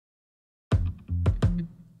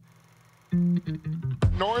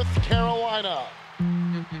North Carolina,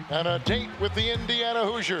 and a date with the Indiana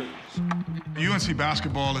Hoosiers. UNC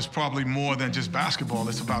basketball is probably more than just basketball.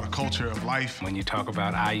 It's about a culture of life. When you talk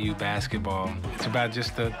about IU basketball, it's about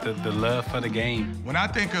just the love for the game. When I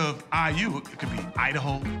think of IU, it could be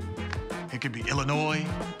Idaho, it could be Illinois.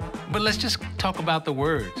 But let's just talk about the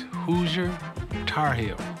words. Hoosier, Tar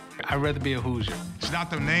Heel. I'd rather be a Hoosier. It's not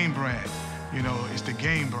the name brand, you know, it's the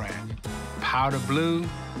game brand. Powder blue,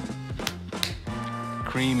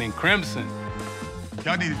 cream and crimson.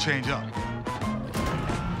 Y'all need to change up.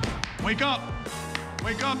 Wake up.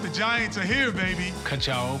 Wake up, the Giants are here, baby. Cut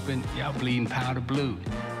y'all open, y'all bleeding powder blue.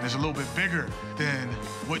 It's a little bit bigger than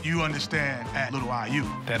what you understand at Little IU.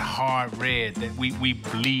 That hard red that we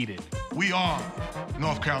bleeded. We are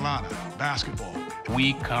North Carolina basketball.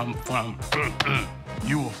 We come from.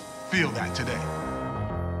 You will feel that today.